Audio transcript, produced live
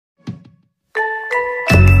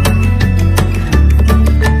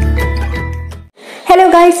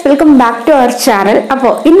guys, welcome back to our channel.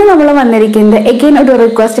 അപ്പോൾ ഇന്ന് നമ്മൾ വന്നിരിക്കുന്നത് again ഒരു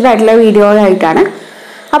റിക്വസ്റ്റഡ് ആയിട്ടുള്ള വീഡിയോ ആയിട്ടാണ്.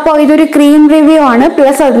 അപ്പോൾ ഇതൊരു ക്രീം റിവ്യൂ ആണ്,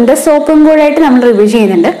 പ്ലസ് അതിന്റെ സോപ്പും കൂടെ ആയിട്ട് നമ്മൾ റിവ്യൂ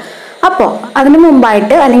ചെയ്യുന്നുണ്ട്. അപ്പോൾ അതിന്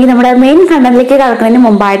മുമ്പായിട്ട് അല്ലെങ്കിൽ നമ്മുടെ മെയിൻ കണ്ടന്റിലേക്ക് കടക്കുന്നതിന്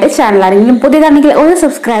മുമ്പായിട്ട് ചാനൽ ആരെങ്കിലും പുതിയതാണെങ്കിൽ ഒന്ന്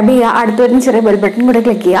സബ്സ്ക്രൈബ് ചെയ്യുക, അടുത്ത് വരുന്ന ചെറിയ ബെൽ ബട്ടൺ കൂടെ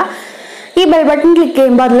ക്ലിക്ക് ചെയ്യുക. ഈ ബെൽ ബട്ടൺ ക്ലിക്ക്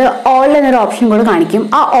ചെയ്യുമ്പോൾ അതിൽ ഓൾ എന്നൊരു ഓപ്ഷൻ കൂടെ കാണിക്കും.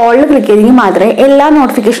 ആ ഓളിൽ ക്ലിക്ക് ചെയ്തെങ്കിൽ മാത്രമേ എല്ലാ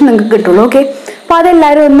നോട്ടിഫിക്കേഷനും നിങ്ങൾക്ക് കിട്ടുള്ളൂ. ഓക്കെ, അപ്പോൾ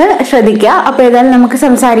അതെല്ലാവരും ഒന്ന് ശ്രദ്ധിക്കുക. അപ്പോൾ ഏതായാലും നമുക്ക്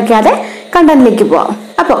സംസാരിക്കാതെ കണ്ടന്റിലേക്ക് പോവാം.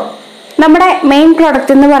 അപ്പോൾ നമ്മുടെ മെയിൻ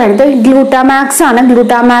പ്രോഡക്റ്റ് എന്ന് പറയുന്നത് ഗ്ലൂട്ടാമാക്സ് ആണ്.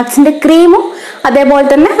 ഗ്ലൂട്ടാമാക്സിന്റെ ക്രീമും അതേപോലെ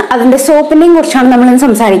തന്നെ അതിന്റെ സോപ്പിനെയും കുറിച്ചാണ് നമ്മൾ ഇന്ന്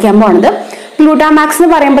സംസാരിക്കാൻ പോകുന്നത്. ഗ്ലൂട്ടാമാക്സ് എന്ന്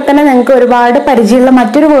പറയുമ്പോൾ തന്നെ നിങ്ങൾക്ക് ഒരുപാട് പരിചയമുള്ള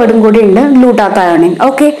മറ്റൊരു വേർഡും കൂടി ഉണ്ട്, ഗ്ലൂട്ടാഥയോണിൻ.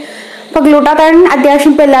 ഓക്കെ, അപ്പൊ ഗ്ലൂട്ടാഥയോണിൻ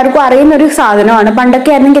അത്യാവശ്യം ഇപ്പൊ എല്ലാവർക്കും അറിയുന്ന ഒരു സാധനമാണ്.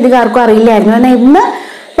 പണ്ടൊക്കെ ആയിരുന്നെങ്കിൽ ഇത് ആർക്കും അറിയില്ലായിരുന്നു. എന്നാൽ ഇന്ന്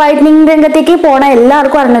വൈറ്റനിങ് രംഗത്തേക്ക് പോണ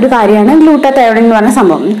എല്ലാവർക്കും അറിയുന്ന ഒരു കാര്യമാണ് ഗ്ലൂട്ടാഥയോണിൻ എന്ന് പറഞ്ഞ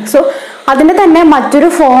സംഭവം. സോ അതിന്റെ തന്നെ മറ്റൊരു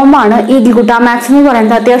ഫോമാണ് ഈ ഗ്ലൂട്ടാമാക്സ് എന്ന്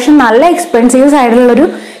പറയുന്നത്. അത്യാവശ്യം നല്ല എക്സ്പെൻസീവ് സൈഡിലുള്ള ഒരു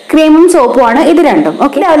ക്രീമും സോപ്പുമാണ് ഇത് രണ്ടും.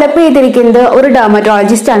 ഓക്കെ, ഡെവലപ്പ് ചെയ്തിരിക്കുന്നത് ഒരു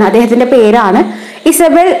ഡെർമറ്റോളജിസ്റ്റ് ആണ്. അദ്ദേഹത്തിന്റെ പേരാണ്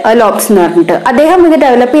ഇസബെൽ ലോപ്സ് എന്ന് പറഞ്ഞിട്ട്. അദ്ദേഹം ഇത്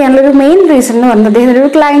ഡെവലപ്പ് ചെയ്യാനുള്ള ഒരു മെയിൻ റീസൺ എന്ന് പറയുന്നത് അദ്ദേഹത്തിന്റെ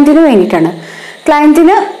ഒരു ക്ലയന്റിന് വേണ്ടിയിട്ടാണ്.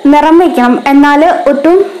 ക്ലയന്റിന് നിറം വയ്ക്കണം, എന്നാൽ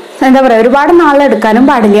ഒട്ടും എന്താ പറയുക ഒരുപാട് നാളെടുക്കാനും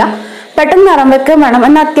പാടില്ല, പെട്ടെന്ന് നിറം വെക്കാൻ വേണം,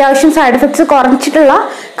 എന്നാൽ അത്യാവശ്യം സൈഡ് എഫക്ട്സ് കുറച്ചിട്ടുള്ള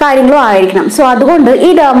കാര്യങ്ങളും ആയിരിക്കണം. സോ അതുകൊണ്ട് ഈ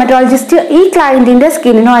ഡെർമറ്റോളജിസ്റ്റ് ഈ ക്ലയന്റിന്റെ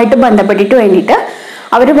സ്കിന്നുമായിട്ട് ബന്ധപ്പെട്ടിട്ട് വേണ്ടിയിട്ട്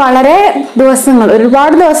അവർ വളരെ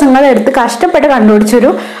ഒരുപാട് ദിവസങ്ങൾ എടുത്ത് കഷ്ടപ്പെട്ട് കണ്ടുപിടിച്ചൊരു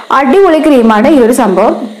അടിപൊളി ക്രീമാണ് ഈ ഒരു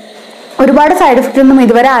സംഭവം. ഒരുപാട് സൈഡ് എഫക്റ്റ് ഒന്നും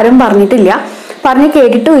ഇതുവരെ ആരും പറഞ്ഞു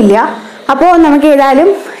കേട്ടിട്ടുമില്ല. അപ്പോൾ നമുക്ക് ഏതായാലും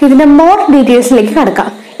ഇതിന്റെ മോർ ഡീറ്റെയിൽസിലേക്ക് കടക്കാം.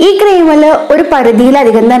 ഈ ക്രീമിൽ ഒരു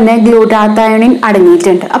പരിധിയിലധികം തന്നെ ഗ്ലൂട്ടാഥയോണിൻ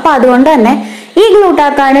അടങ്ങിയിട്ടുണ്ട്. അപ്പൊ അതുകൊണ്ട് തന്നെ ഈ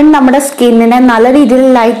ഗ്ലൂട്ടാഥയോണിൻ നമ്മുടെ സ്കിന്നിനെ നല്ല രീതിയിൽ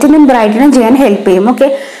ലൈറ്റനും ബ്രൈറ്റനും ചെയ്യാൻ ഹെൽപ്പ് ചെയ്യും. ഓക്കെ,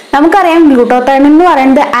 നമുക്കറിയാം ഗ്ലൂട്ടാഥയോണിൻ എന്ന്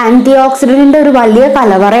പറയുന്നത് ആന്റി ഓക്സിഡന്റിന്റെ ഒരു വലിയ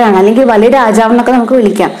കലവറയാണ്, അല്ലെങ്കിൽ വലിയ രാജാവെന്നൊക്കെ നമുക്ക്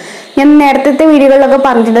വിളിക്കാം. ഞാൻ നേരത്തെ വീഡിയോകളിലൊക്കെ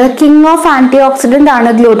പറഞ്ഞിട്ടുണ്ട്, കിങ് ഓഫ് ആന്റി ഓക്സിഡന്റ്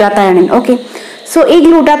ആണ് ഗ്ലൂട്ടാഥയോണിൻ. ഓക്കെ, സോ ഈ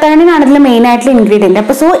ഗ്ലൂട്ടാഥയോണിൻ ആണ് ഇതിൽ മെയിൻ ആയിട്ടുള്ള ഇൻഗ്രീഡിയന്റ്.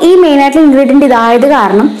 അപ്പൊ സോ ഈ മെയിൻ ആയിട്ടുള്ള ഇൻഗ്രീഡിയന്റ് ഇതായത്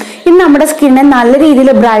കാരണം ഇത് നമ്മുടെ സ്കിന്നിനെ നല്ല രീതിയിൽ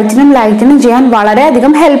ബ്രൈറ്റനും ലൈറ്റനും ചെയ്യാൻ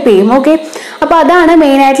വളരെയധികം ഹെൽപ്പ് ചെയ്യും. ഓക്കെ, അപ്പൊ അതാണ്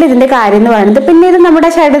മെയിൻ ആയിട്ടുള്ള ഇതിന്റെ കാര്യം എന്ന് പറയുന്നത്. പിന്നെ ഇത് നമ്മുടെ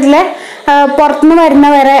ശരീരത്തിലെ പുറത്തുനിന്ന് വരുന്ന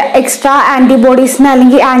വരെ എക്സ്ട്രാ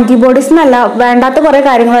ആന്റിബോഡീസിനല്ല വേണ്ടാത്ത കുറെ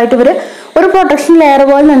കാര്യങ്ങളായിട്ട് ഇവർ ഒരു പ്രൊട്ടക്ഷൻ ലെയർ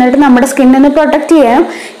പോലെ നിന്നിട്ട് നമ്മുടെ സ്കിന്നിനെ പ്രൊട്ടക്ട് ചെയ്യാനും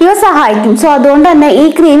ഇവ സഹായിക്കും. സോ അതുകൊണ്ട് തന്നെ ഈ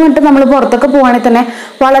ക്രീം ഇട്ട് നമ്മൾ പുറത്തൊക്കെ പോവുകയാണെങ്കിൽ തന്നെ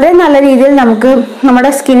വളരെ നല്ല രീതിയിൽ നമുക്ക്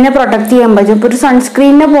നമ്മുടെ സ്കിന്നിനെ പ്രൊട്ടക്ട് ചെയ്യാൻ പറ്റും. ഇപ്പൊ ഒരു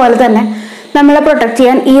സൺസ്ക്രീനിനെ പോലെ തന്നെ നമ്മളെ പ്രൊട്ടക്ട്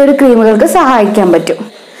ചെയ്യാൻ ഈ ഒരു ക്രീമുകൾക്ക് സഹായിക്കാൻ പറ്റും.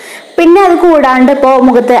 പിന്നെ അത് കൂടാണ്ട് ഇപ്പോൾ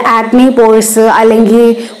മുഖത്ത് ആക്നി പോഴ്സ് അല്ലെങ്കിൽ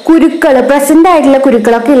പ്രസന്റ് ആയിട്ടുള്ള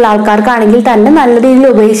കുരുക്കളൊക്കെ ഉള്ള ആൾക്കാർക്കാണെങ്കിൽ തന്നെ നല്ല രീതിയിൽ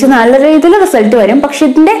ഉപയോഗിച്ച് നല്ല രീതിയിൽ റിസൾട്ട് വരും. പക്ഷെ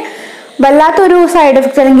ഇതിന്റെ വല്ലാത്തൊരു സൈഡ്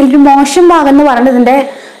എഫക്ട് അല്ലെങ്കിൽ ഒരു മോശം ഭാഗം എന്ന് പറയുന്നത് ഇതിന്റെ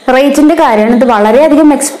റേറ്റിന്റെ കാര്യമാണ്. ഇത് വളരെയധികം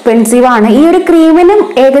എക്സ്പെൻസീവ് ആണ്. ഈ ഒരു ക്രീമിനും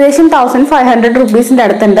ഏകദേശം 1500 റുപ്പീസിന്റെ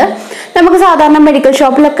അടുത്തുണ്ട്. നമുക്ക് സാധാരണ മെഡിക്കൽ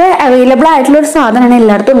ഷോപ്പിലൊക്കെ അവൈലബിൾ ആയിട്ടുള്ള ഒരു സാധനമാണ്.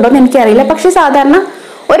 എല്ലായിടത്തും ഉണ്ടോ എന്ന് എനിക്കറിയില്ല, പക്ഷെ സാധാരണ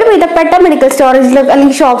ഒരു വിധപ്പെട്ട മെഡിക്കൽ സ്റ്റോറേജിലൊക്കെ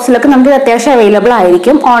അല്ലെങ്കിൽ ഷോപ്സിലൊക്കെ നമുക്ക് അത്യാവശ്യം അവൈലബിൾ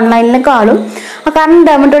ആയിരിക്കും, ഓൺലൈനിലേക്കാളും. കാരണം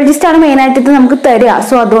ഡെർമറ്റോളജിസ്റ്റ് ആണ് മെയിൻ ആയിട്ട് ഇത് നമുക്ക് തരിക.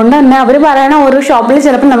 സോ അതുകൊണ്ട് തന്നെ അവർ പറയണ ഓരോ ഷോപ്പിൽ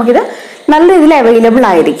ചിലപ്പോൾ നമുക്കിത് നല്ല രീതിയിൽ അവൈലബിൾ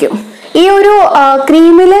ആയിരിക്കും. ഈ ഒരു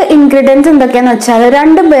ക്രീമില് ഇൻഗ്രീഡിയൻസ് എന്തൊക്കെയാന്ന് വെച്ചാൽ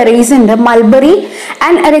 2 ബെറീസ് ഉണ്ട്, മൾബെറി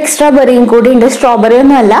ആൻഡ് ഒരു എക്സ്ട്രാ ബെറിയും കൂടി ഉണ്ട്. സ്ട്രോബെറി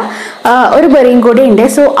ഒന്നും അല്ല, ഒരു ബെറിയും കൂടി ഉണ്ട്.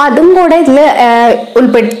 സോ അതും കൂടെ ഇതിൽ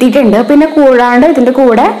ഉൾപ്പെടുത്തിയിട്ടുണ്ട്. പിന്നെ കൂടാണ്ട് ഇതിന്റെ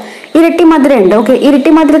കൂടെ ഇരട്ടി മധുരം ഉണ്ട്. ഓക്കെ,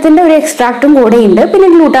 ഇരട്ടി മധുരത്തിന്റെ ഒരു എക്സ്ട്രാക്റ്റും കൂടെ ഉണ്ട്. പിന്നെ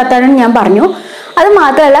ഗ്ലൂട്ടാഥയോണിൻ ഞാൻ പറഞ്ഞു, അത്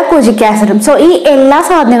മാത്രമല്ല കൊജിക് ആസിഡും. സോ ഈ എല്ലാ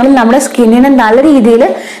സാധനങ്ങളും നമ്മുടെ സ്കിന്നിനെ നല്ല രീതിയിൽ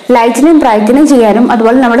ലൈറ്റനും ബ്രൈറ്റനും ചെയ്യാനും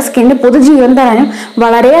അതുപോലെ നമ്മുടെ സ്കിന്നിന് പുതുജീവൻ തരാനും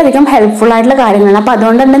വളരെയധികം ഹെൽപ്ഫുൾ ആയിട്ടുള്ള കാര്യങ്ങളാണ്. അപ്പൊ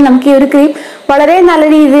അതുകൊണ്ട് തന്നെ നമുക്ക് ഈ ഒരു ക്രീം വളരെ നല്ല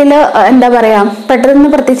രീതിയിൽ എന്താ പറയാ പെട്ടെന്ന്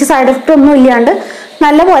പ്രത്യേകിച്ച് സൈഡ് എഫക്റ്റ് ഒന്നും ഇല്ലാണ്ട്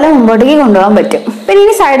നല്ലപോലെ മുമ്പോട്ടേക്ക് കൊണ്ടുപോകാൻ പറ്റും. പിന്നെ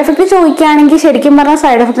ഇനി സൈഡ് എഫക്ട് ചോദിക്കുകയാണെങ്കിൽ ശരിക്കും പറഞ്ഞാൽ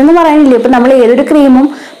സൈഡ് എഫക്ട് എന്ന് പറയാനില്ല. ഇപ്പൊ നമ്മൾ ഏതൊരു ക്രീമും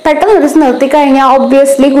പെട്ടെന്ന് ഒരു ദിവസം നിർത്തി കഴിഞ്ഞാൽ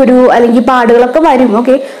ഒബ്വിയസ്ലി അല്ലെങ്കിൽ പാടുകളൊക്കെ വരും.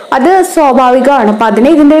 ഓക്കെ, അത് സ്വാഭാവികമാണ്. അപ്പൊ അതിനെ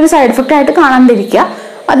ഇതിന്റെ ഒരു സൈഡ് എഫക്റ്റ് ആയിട്ട് കാണാണ്ടിരിക്കുക.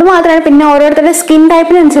 അത് മാത്രമാണ്. പിന്നെ ഓരോരുത്തരുടെ സ്കിൻ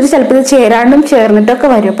ടൈപ്പിനനുസരിച്ച് ചിലപ്പോൾ ഇത് ചേർന്നിട്ടൊക്കെ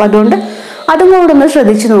വരും. അപ്പൊ അതുകൊണ്ട് അതും കൂടെ ഒന്ന്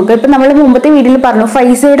ശ്രദ്ധിച്ചു നോക്കുക. ഇപ്പൊ നമ്മൾ മുമ്പത്തെ വീഡിയോയിൽ പറഞ്ഞു,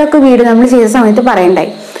 ഫേസയുടെ ഒക്കെ വീഡിയോ നമ്മൾ ചെയ്ത സമയത്ത്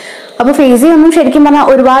പറയണ്ടായി. അപ്പൊ ഫേസ് ഒന്നും ശരിക്കും പറഞ്ഞാൽ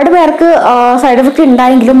ഒരുപാട് പേർക്ക് സൈഡ് എഫക്ട്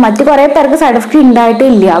ഉണ്ടായെങ്കിലും മറ്റു കുറെ പേർക്ക് സൈഡ് എഫക്ട്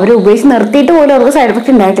ഉണ്ടായിട്ടില്ല. അവർ ഉപയോഗിച്ച് നിർത്തിയിട്ട് പോലും അവർക്ക് സൈഡ്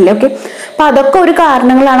എഫക്ട് ഉണ്ടായിട്ടില്ല. ഓക്കെ, അപ്പൊ അതൊക്കെ ഒരു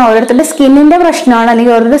കാരണങ്ങളാണ്. ഓരോരുത്തരുടെ സ്കിന്നിന്റെ പ്രശ്നമാണ്,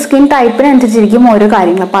 അല്ലെങ്കിൽ ഓരോരുത്തരുടെ സ്കിൻ ടൈപ്പിനനുസരിച്ചിരിക്കും ഓരോ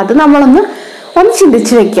കാര്യങ്ങൾ. അപ്പൊ അത് നമ്മളൊന്ന്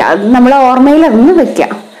ചിന്തിച്ച് വെക്കുക, അത് നമ്മളെ ഓർമ്മയിൽ അതൊന്ന് വെക്കുക.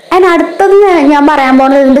 ആൻഡ് അടുത്തത് ഞാൻ പറയാൻ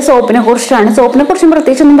പോകുന്നത് ഇതിന്റെ സോപ്പിനെ കുറിച്ചാണ്. സോപ്പിനെ കുറിച്ചും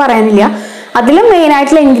പ്രത്യേകിച്ച് ഒന്നും പറയാനില്ല. അതിലും മെയിൻ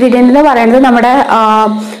ആയിട്ടുള്ള ഇൻഗ്രീഡിയന്റ് എന്ന് പറയുന്നത് നമ്മുടെ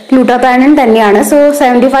ഗ്ലൂട്ടാഥയോണിൻ തന്നെയാണ്. സോ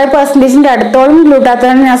 75% അടുത്തോളം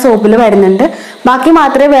ഗ്ലൂട്ടാഥയോണിൻ ആ സോപ്പിൽ വരുന്നുണ്ട്. ബാക്കി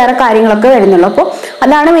മാത്രമേ വേറെ കാര്യങ്ങളൊക്കെ വരുന്നുള്ളൂ. അപ്പോൾ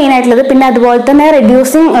അതാണ് മെയിൻ ആയിട്ടുള്ളത്. പിന്നെ അതുപോലെ തന്നെ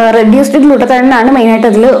റെഡ്യൂസ്ഡ് ഗ്ലൂട്ടാഥയോണിൻ ആണ് മെയിൻ ആയിട്ട്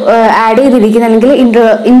അതിൽ ആഡ് ചെയ്തിരിക്കുന്നത് അല്ലെങ്കിൽ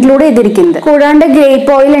ഇൻക്ലൂഡ് ചെയ്തിരിക്കുന്നത്. കൂടാണ്ട്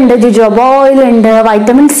ഗ്രേപ്പ് ഓയിൽ ഉണ്ട്, ജുജോബ ഓയിൽ ഉണ്ട്,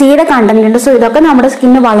 വൈറ്റമിൻ സിയുടെ കണ്ടന്റ് ഉണ്ട്. സോ ഇതൊക്കെ നമ്മുടെ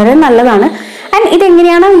സ്കിന്നിന് വളരെ നല്ലതാണ്. ആൻഡ്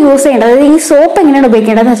ഇതെങ്ങനെയാണ് യൂസ് ചെയ്യേണ്ടത്, അതായത് ഈ സോപ്പ് എങ്ങനെയാണ്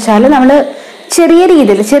ഉപയോഗിക്കേണ്ടതെന്ന് വെച്ചാൽ നമ്മൾ ചെറിയ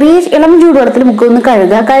രീതിയിൽ ഇളം ചൂടുവെള്ളത്തിൽ മുക്കൊന്ന്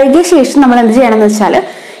കഴുകിയ ശേഷം നമ്മൾ എന്ത് ചെയ്യണമെന്ന് വെച്ചാൽ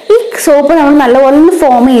ഈ സോപ്പ് നമ്മൾ നല്ലപോലെ ഒന്ന്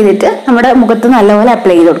ഫോം ചെയ്തിട്ട് നമ്മുടെ മുഖത്ത് നല്ലപോലെ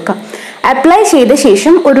അപ്ലൈ ചെയ്ത് കൊടുക്കാം. അപ്ലൈ ചെയ്ത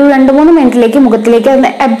ശേഷം ഒരു 2-3 മിനിറ്റിലേക്ക് മുഖത്തിലേക്ക് അതിന്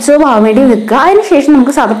അബ്സോർബ് ആവാൻ വേണ്ടി നിൽക്കുക. അതിനുശേഷം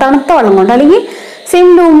നമുക്ക് തണുത്ത വെള്ളം കൊണ്ട് അല്ലെങ്കിൽ സെയിം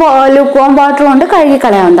ലൂക്ക് വാം വാട്ടർ കൊണ്ട് കഴുകി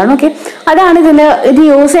കളയാവുന്നതാണ്. ഓക്കെ, അതാണ് ഇത്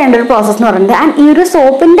യൂസ് ചെയ്യേണ്ട ഒരു പ്രോസസ് എന്ന് പറയുന്നത്. ആൻഡ് ഈ ഒരു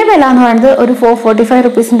സോപ്പിന്റെ വില എന്ന് പറയുന്നത് ഒരു 445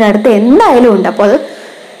 റുപ്പീസിന്റെ അടുത്ത് എന്തായാലും ഉണ്ട്. അപ്പോൾ അത്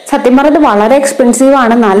സത്യം പറഞ്ഞത് വളരെ എക്സ്പെൻസീവ്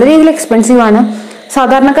ആണ്, നല്ല രീതിയിൽ എക്സ്പെൻസീവ് ആണ്.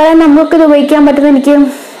 സാധാരണക്കാരെ നമുക്ക് ഇത് ഉപയോഗിക്കാൻ പറ്റുന്ന എനിക്ക്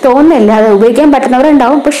തോന്നുന്നില്ല. അത് ഉപയോഗിക്കാൻ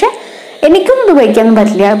പറ്റുന്നവരുണ്ടാവും, പക്ഷെ എനിക്കൊന്നും ഇത് ഉപയോഗിക്കാനൊന്നും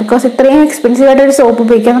പറ്റില്ല. ബിക്കോസ് ഇത്രയും എക്സ്പെൻസീവ് ആയിട്ട് ഒരു സോപ്പ്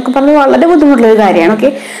ഉപയോഗിക്കുക എന്നൊക്കെ പറഞ്ഞാൽ വളരെ ബുദ്ധിമുട്ടുള്ളൊരു കാര്യമാണ്. ഓക്കെ,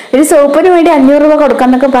 ഒരു സോപ്പിന് വേണ്ടി 500 രൂപ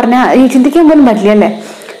കൊടുക്കാന്നൊക്കെ പറഞ്ഞാൽ ചിന്തിക്കാൻ പോലും പറ്റില്ല അല്ലേ.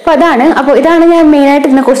 അപ്പോൾ ഇതാണ് ഞാൻ മെയിനായിട്ട്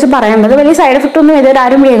ഇതിനെക്കുറിച്ച് പറയാനുള്ളത്. വലിയ സൈഡ് എഫക്റ്റ് ഒന്നും ഇതുവരെ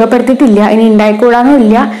ആരും രേഖപ്പെടുത്തിയിട്ടില്ല, ഇനി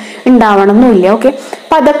ഉണ്ടായിക്കൂടാന്നുമില്ല, ഉണ്ടാവണമെന്നുമില്ല. ഓക്കെ,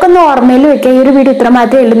 അപ്പൊ അതൊക്കെ ഒന്ന് ഓർമ്മയിൽ വെക്കുക. ഈ ഒരു വീഡിയോ ഇത്ര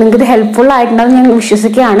മാത്രമേ ഉള്ളൂ. നിങ്ങൾക്ക് ഇത് ഹെൽപ്ഫുൾ ആയിട്ടുണ്ടെന്ന് ഞാൻ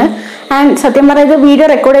വിശ്വസിക്കുകയാണ്. ആൻഡ് സത്യം പറയുന്നത് വീഡിയോ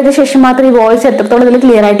റെക്കോർഡ് ചെയ്ത ശേഷം മാത്രമേ ഈ വോയിസ് എത്രത്തോളം ഇതിൽ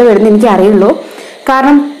ക്ലിയർ ആയിട്ട് വരുന്നത് എനിക്ക് അറിയുള്ളൂ.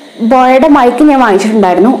 കാരണം ബോയയുടെ മൈക്ക് ഞാൻ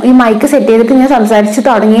വാങ്ങിച്ചിട്ടുണ്ടായിരുന്നു. ഈ മൈക്ക് സെറ്റ് ചെയ്തിട്ട് ഞാൻ സംസാരിച്ച്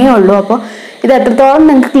തുടങ്ങിയേ ഉള്ളൂ. അപ്പോൾ ഇത് എത്രത്തോളം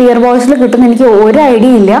നിങ്ങൾക്ക് ക്ലിയർ വോയിസിൽ കിട്ടുമെന്ന് എനിക്ക് ഒരു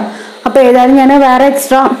ഐഡിയ ഇല്ല. അപ്പോൾ ഏതായാലും ഞാൻ വേറെ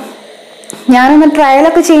ഞാനൊന്ന്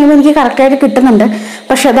ട്രയലൊക്കെ ചെയ്യുമ്പോൾ എനിക്ക് കറക്റ്റായിട്ട് കിട്ടുന്നുണ്ട്.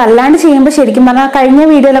 പക്ഷെ അതല്ലാണ്ട് ചെയ്യുമ്പോൾ ശരിക്കും പറഞ്ഞാൽ കഴിഞ്ഞ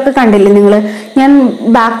വീഡിയോയിലൊക്കെ കണ്ടില്ലേ നിങ്ങൾ, ഞാൻ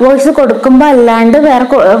ബാക്ക് വോയിസ് കൊടുക്കുമ്പോൾ അല്ലാണ്ട് വേറെ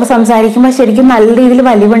സംസാരിക്കുമ്പോൾ ശരിക്കും നല്ല രീതിയിൽ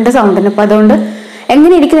വലിവുണ്ട് സൗണ്ടിന്. അപ്പോൾ അതുകൊണ്ട്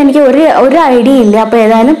എങ്ങനെ ഇരിക്കുന്നത് എനിക്ക് ഒരു ഐഡിയ ഇല്ല. അപ്പോൾ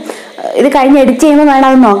ഏതായാലും ഇത് കഴിഞ്ഞ് എഡിറ്റ് ചെയ്യുമ്പോൾ വേണം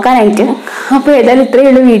അത് നോക്കാനായിട്ട്. അപ്പോൾ ഏതായാലും ഇത്രയേ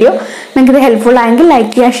ഉള്ളൂ വീഡിയോ. നിങ്ങൾക്ക് ഇത് ഹെൽപ്ഫുൾ ആയെങ്കിൽ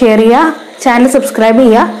ലൈക്ക് ചെയ്യുക, ഷെയർ ചെയ്യുക, ചാനൽ സബ്സ്ക്രൈബ്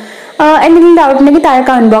ചെയ്യുക. എന്തെങ്കിലും ഡൗട്ട് ഉണ്ടെങ്കിൽ താഴെ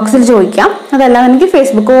കമന്റ് ബോക്സിൽ ചോദിക്കാം. അതല്ലാതെ എനിക്ക്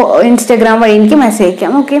ഫേസ്ബുക്കോ ഇൻസ്റ്റാഗ്രാം വഴി എനിക്ക് മെസ്സേജ്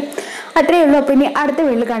അയക്കാം. ഓക്കെ, അത്രയേ ഉള്ളൂ. അപ്പോൾ ഇനി അടുത്ത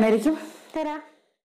വീഡിയോയിൽ കാണുമായിരിക്കും. തരാം.